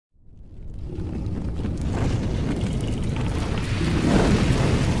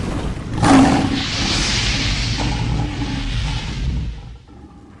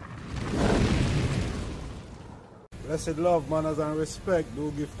Blessed love, manners and respect. Do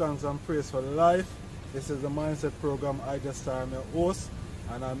give thanks and praise for life. This is the Mindset Program. I just am your host,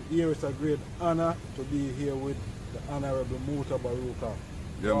 and I'm here. It's a great honor to be here with the Honorable Muta Baruka.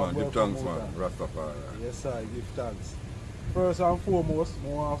 Yeah, man, give thanks, man. Rastafari. Yes, I give thanks. First and foremost, I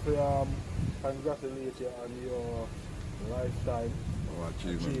want to congratulate you on your lifetime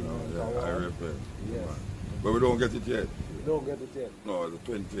achievement. Yeah, I repent. Yes. Man. But we don't get it yet. We don't get it yet. No, the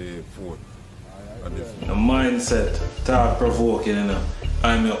 24th. The mindset, thought provoking, you know.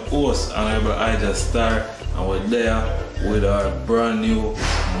 I'm your host, Honorable Ija Star, and we're there with our brand new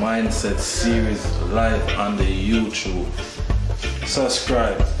mindset series live on the YouTube.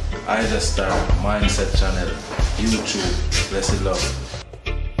 Subscribe, Ija Star Mindset channel, YouTube. Blessed love.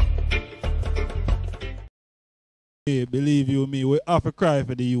 Hey, believe you me, we have to cry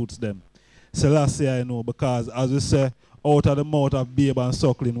for the youths them. So last year I know, because as we say, out of the mouth of babe and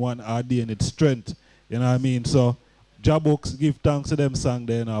suckling one are in its strength. You know what I mean? So Bouks, give thanks to them song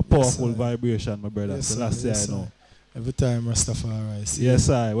there, you know, powerful vibration, my brother. Yes, so last year I know. Every time Rastafari. Yes,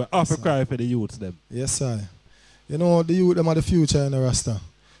 I. We have to cry for the youths them. Yes, I. You know, the youth them are the future in the Rasta.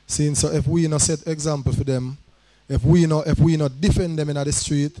 Seeing so if we not set example for them, if we not defend them in the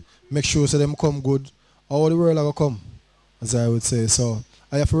street, make sure so them come good, all the world will come, as I would say. So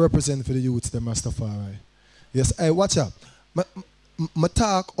I have to represent for the youths them Rastafari. Yes, I watch out. My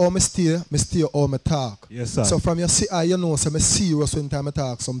talk or my stay or my talk. Yes, sir. So from your you know, so I'm serious when time I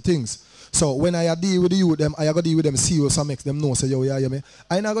talk some things. So when I deal with the youth them, I gotta deal with them serious and make them know say yo, yeah, me.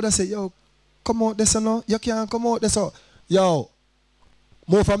 I not gonna say, yo, come out this no, you can't come out this. Yo,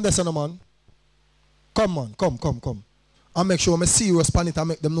 move from this no man. Come on, come. I make sure I'm serious pan it and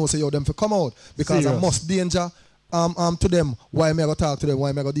make them know say yo them for come out. Because I must danger to them. Why am I gonna talk to them?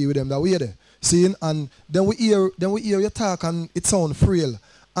 Why am I gonna deal with them that way there? Seeing and then we hear your talk and it sound frail.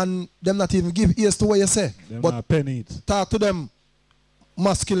 And them not even give ears to what you say. Them but not penny it. Talk to them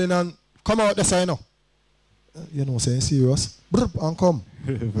masculine and come out the side now. You know saying serious. And come.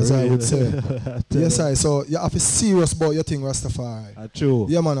 As I would say. Yes, I. So you have to serious about your thing, Rastafari. True.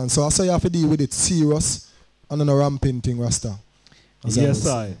 Yeah, man. And so I say you have to deal with it serious and on a ramping thing, Rasta. Yes,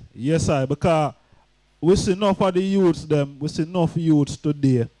 I. Yes, I. Because we see enough of the youths them. We see enough youths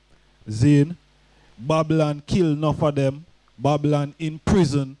today. Zane, Babylon kill enough of them. Babylon in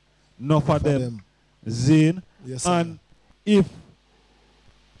prison enough of them. Zane. Yes, and if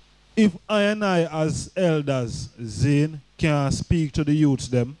I and I as elders, Zane, can speak to the youths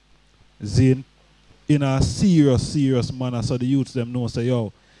them, Zane, in a serious manner, so the youths them know say,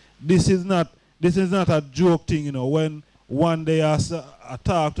 yo, this is not a joke thing, you know. When one day I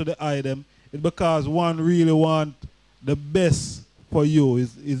talk to the eye them, it's because one really want the best for you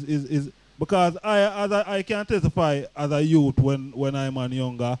is because I can testify as a youth when I'm a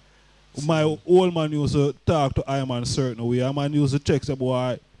younger. My old man used to talk to I man certain way. I man used to check say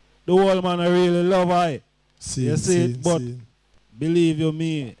boy, the old man I really love I. But believe you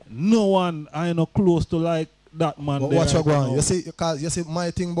me, no one I know close to like that man. But watch go on. You see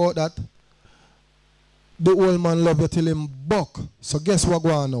my thing about that. The old man love you till him buck. So guess what go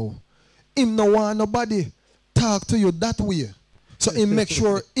on now? Him no want nobody talk to you that way. So he make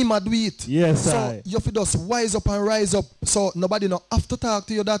sure him do it. Yes, so you have to just wise up and rise up. So nobody no have to talk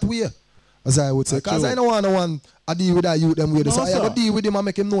to you that way. As I would say. Because I don't want no one to deal with that youth them way. No, so I have to deal with him and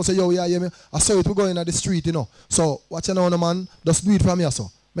make him know say, yo, yeah, me. I saw it we going on the street, you know. So watch you now, man. Just do it from here, so.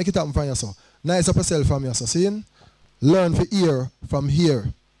 Make it happen from here, so. Nice up yourself from here, so. See? Learn to hear from here.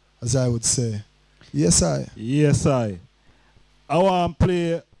 As I would say. Yes, I. Yes, I. I want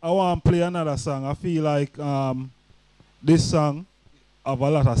to play another song. I feel like this song have a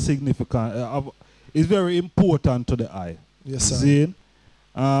lot of significance. It's very important to the eye. Yes, sir. Zane,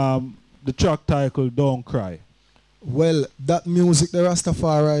 the track title Don't Cry. Well, that music, the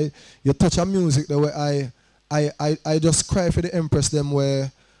Rastafari, you touch a music the way I just cry for the Empress them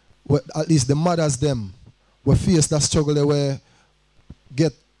where at least the mothers them were face that struggle they were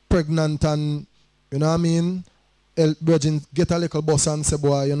get pregnant and you know what I mean? Help Virgin get a little bus and say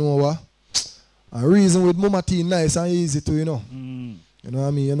boy, you know what? A reason with Mama T nice and easy to, you know. You know what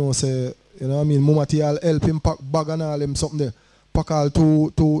I mean? You know, say, you know what I mean? Mama T will help him pack bag and all him something there. Pack all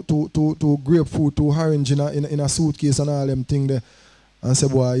two grapefruit, two orange in a suitcase and all them thing there. And say,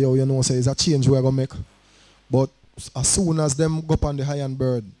 boy, yo, you know, say it's a change we're gonna make. But as soon as them go up on the iron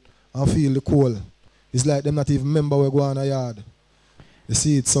bird and feel the cold, it's like them not even remember where go on a yard. You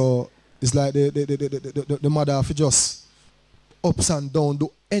see it, so it's like the mother have to just ups and down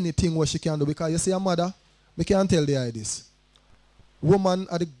do anything what she can do, because you see a mother, we can't tell the eye this. Women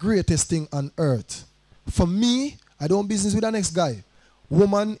are the greatest thing on earth. For me, I don't business with the next guy.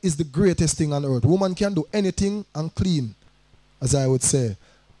 woman is the greatest thing on earth. Woman can do anything and clean, as I would say.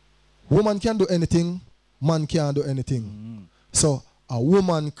 Woman can do anything, man can't do anything. So a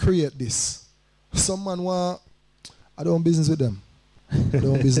woman create this. Some man want, I don't business with them. I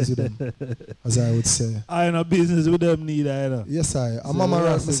don't business with them, as I would say. I ain't no business with them neither, either. Yes, I. A mama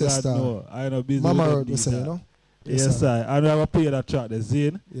heard me say star. No, I ain't no business Mama with them heard me say, neither. you know. Yes, I. And we have a play that track, the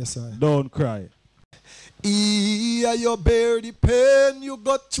Zine. Yes, I. Don't cry. Here you bear the pain, you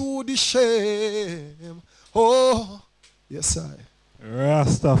got through the shame. Oh, yes, I.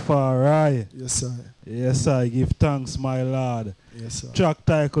 Rastafari. Yes, I. Yes, I. Give thanks, my Lord. Yes, sir. Track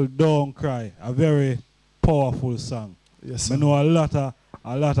titled Don't Cry. A very powerful song. Yes, sir. I know a lot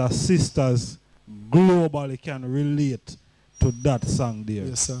of sisters globally can relate to that song there.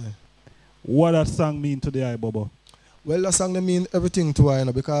 Yes, sir. What that song mean to the eye, Bobo? Well, that song they mean everything to her, you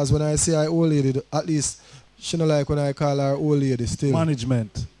know, because when I say I old lady, at least she not like when I call her old lady still.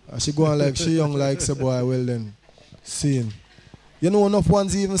 Management. She go on like she young like say boy, well then, seeing. You know enough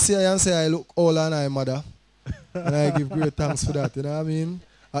ones even say and say I look old and I mother. And I give great thanks for that, you know what I mean?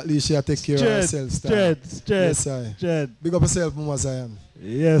 At least she take care of herself. Straight. Yes, I. Big up yourself, Mama Zion.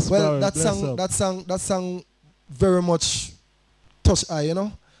 Yes, well, bro, that song very much touch I, you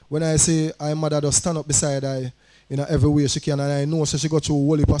know. When I say I mother just stand up beside I in every way she can, and I know she go through a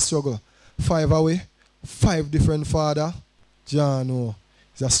whole heap of struggle. 5 away, 5 different father. John, no,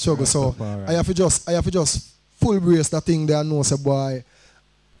 it's a struggle. So I have to just full brace that thing there. Know say boy,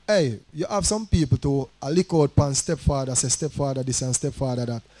 hey, you have some people to lick out pan stepfather, say stepfather this and stepfather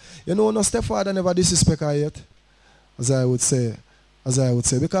that. You know, no stepfather never disrespect her yet, as I would say,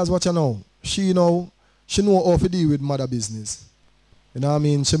 because what you know, she know how to deal with mother business. You know what I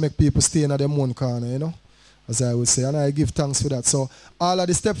mean? She make people stay in their own corner, you know, as I would say, and I give thanks for that. So all of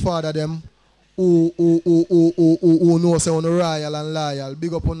the stepfather them who know say on royal and loyal,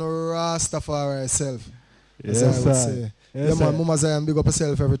 big up on the Rastafari herself, as I would say. Yes, yeah, man, Mama Zion, big up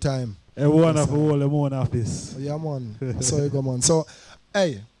yourself every time. Everyone of all the moon office. Yeah, man. So you go, man. So,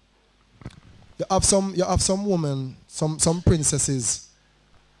 hey, you have some women, some princesses.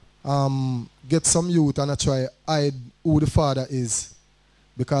 Get some youth and I try hide who the father is,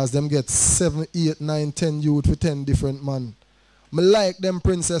 because them get 7, 8, 9, 10 youth with 10 different men. Me like them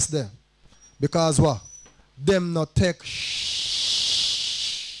princess there, because what? Them not take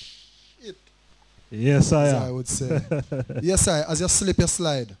Yes, I would say. Yes, I. As you slip, you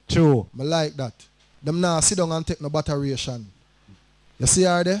slide. True. I like that. Them now sit down and take no batteration. You see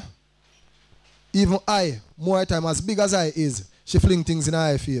her there? Even I, more time, as big as I is, she fling things in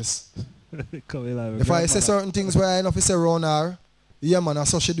her face. If I say certain things where I know if say around her, yeah man,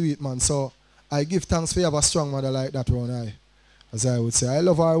 that's how she do it, man. So I give thanks for you have a strong mother like that around her, as I would say. I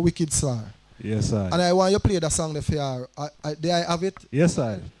love her wicked star. Yes, I. And I want you to play that song there for her. Did I have it? Yes,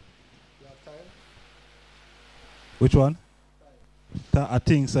 I. Which one? I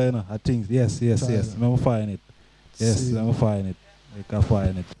think so, you know. I think, yes. I'm find it. Yes, I'm find it. We can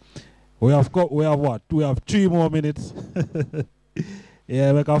find it. We have what? We have 3 more minutes.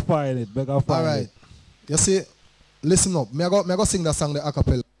 Yeah, we can find it. All right. You see, listen up. Me I go sing that song the a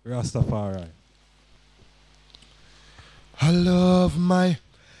cappella. Rastafari. I love my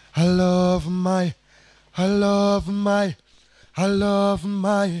mama. I love my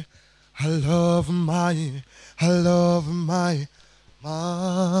mama.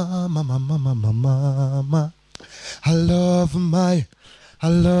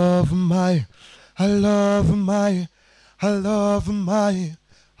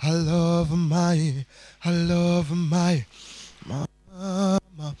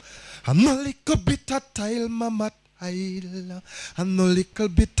 I'm a little bit of tile, mama. And no little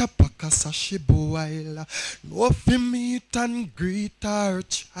bit of pakasa she boil. No fi meet and greet her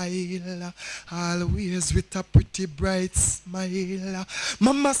child. Always with a pretty bright smile.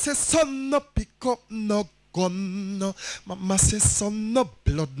 Mama says son no pick up no gun. Mama says son no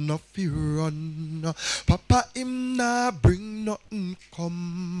blood no fi run. Papa him nah bring nothing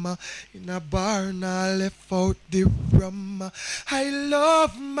come. In a bar nah left out the rum. I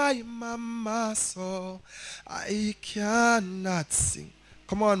love my mama so I cannot sing.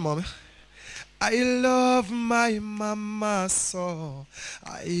 Come on, mommy. I love my mama so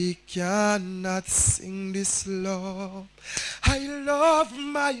I cannot sing this love. I love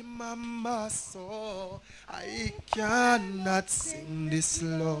my mama so I cannot sing this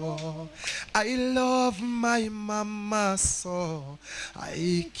love. I love my mama so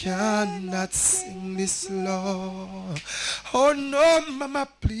I cannot sing this love. Oh no, mama,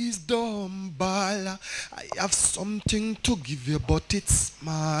 please don't bawl. I have something to give you, but it's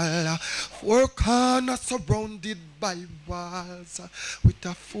small. 4 corner surrounded by walls. With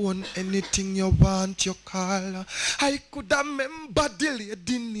a phone, anything you want, you call. I could remember the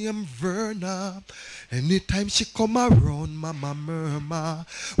lady named Verna. Anytime she come around, Mama murmur.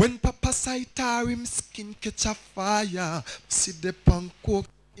 When Papa sight her, him skin catch a fire. See the punk coke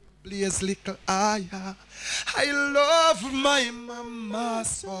blaze little higher. I love my mama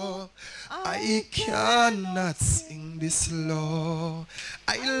so I cannot sing this low.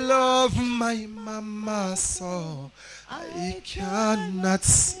 I love my mama so I cannot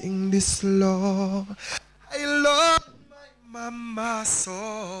sing this low. I love my mama so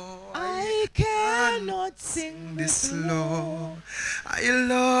I cannot sing this low. I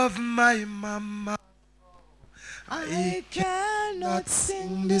love my mama. I cannot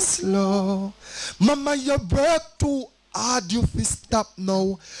sing this low. Mama, you work too hard, you fi stop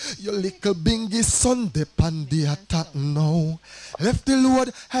now. Your little bingy son depend the attack now. Left the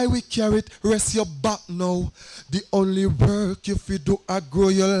load, I will carry it, rest your back now. The only work you fi do I grow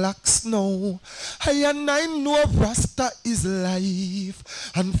your locks now. I know Rasta is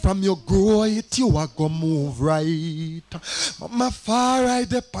life, and from your grow it you are go move right. Mama far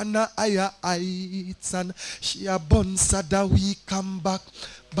right upon a higher heights, and she a bun so that we come back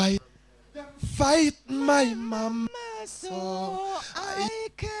by fight my mama so I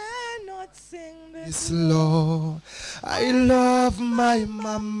cannot sing this low. I love my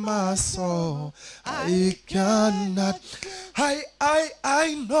mama so I cannot.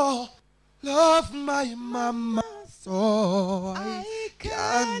 I know love my mama so I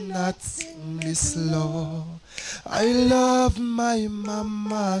cannot sing this low. I love my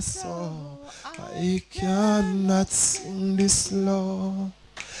mama so I cannot sing this low.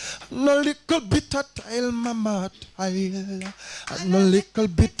 No little bit of tile, mama tile. No little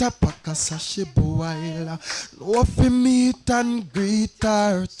bit of pakasashi boil. No fi meet and greet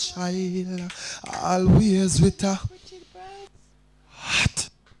our child. Always with a what?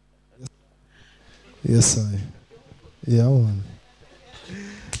 Yes, I. Yeah, one.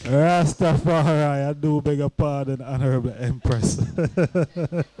 Rastafari, I do beg a pardon, Honorable Empress.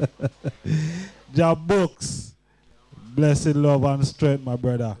 Bouks. Blessed love and strength, my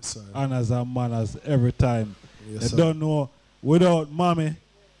brother. Yes, honors and manners every time. Yes, you don't know, without mommy,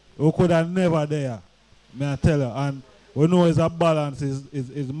 we could have never there. May I tell you. And we know it's a balance,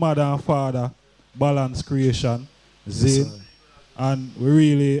 is mother and father, balance creation, Zane. Yes, and we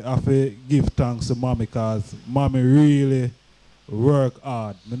really have to give thanks to mommy because mommy really work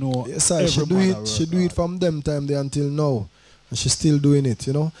hard. You know, yes, sir. She do it from them time there until now. And she's still doing it,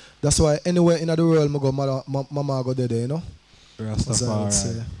 you know. That's why anywhere in the world, mama go there, you know.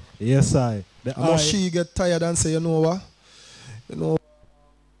 Rastafari. Yes, I. She get tired and say, you know what? You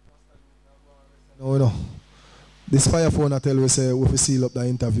know. This fire phone I tell we say we seal up the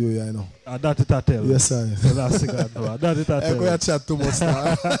interview, you know. That it I tell. Yes, sir. That it I tell. I go chat too much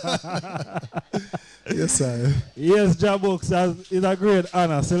now. Yes, sir. Yes, Bouks, it's a great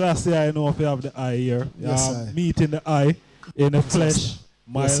honor. So last year I know if you have the eye here. Yes, sir. Meeting the eye in the flesh,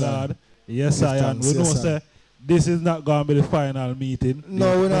 my lord. Yes, I. And we know, say, this is not going to be the final meeting.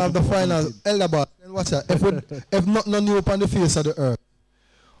 No, we don't have the final. Elder Boss, watch out. If not new upon the face of the earth,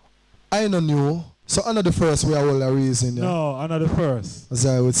 I know new. So another first we are all a reason. Yeah? No, another first. As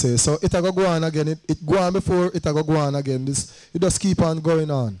I would say. So it go on again. It go on before, it go on again. It just keep on going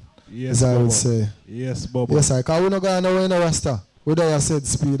on. Yes, as I would say. Yes, Bobo. Yes, I can't. We not going nowhere in the Rasta. We there said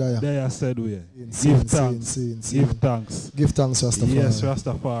speed. There said we. Give thanks. Give thanks. Give thanks, Rastafari. Yes,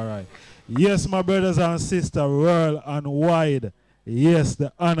 Rastafari. Yes, my brothers and sisters, world and wide. Yes,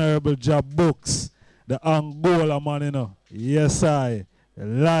 the Honorable Bouks, the Angola man, you know. Yes, I.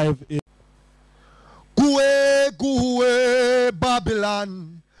 Live in. Goué,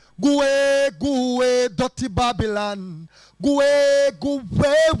 Babylon. Goué, dirty Babylon. Goué,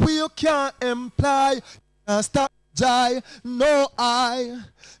 we can't imply. Stop. Jai, no I.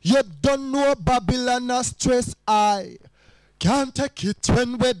 You don't know Babylon a stress I. Can't take it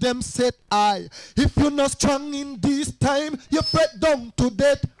when we them set I. If you're not strong in this time, you fret down to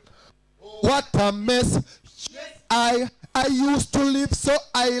death. What a mess. Yes, I used to live so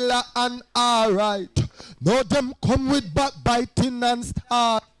isla and alright. Now them come with backbiting and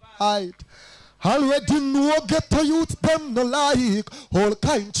start fight. Already know get to youth them no like. All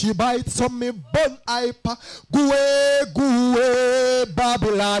kind she bite so me burn hype. Goué,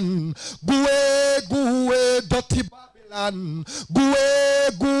 Babylon. Goué, dirty Babylon.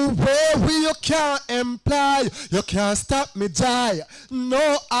 Goué, we you can't imply. You can't stop me die.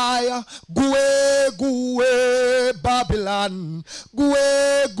 No I. Goué, Babylon.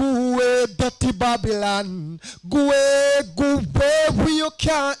 Goué, dirty Babylon. Babylon. Go where you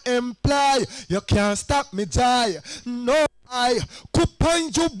can't imply. You can't stop me, die. No, I could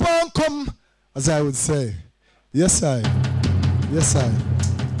find you come, as I would say. Yes, I. Yes, I.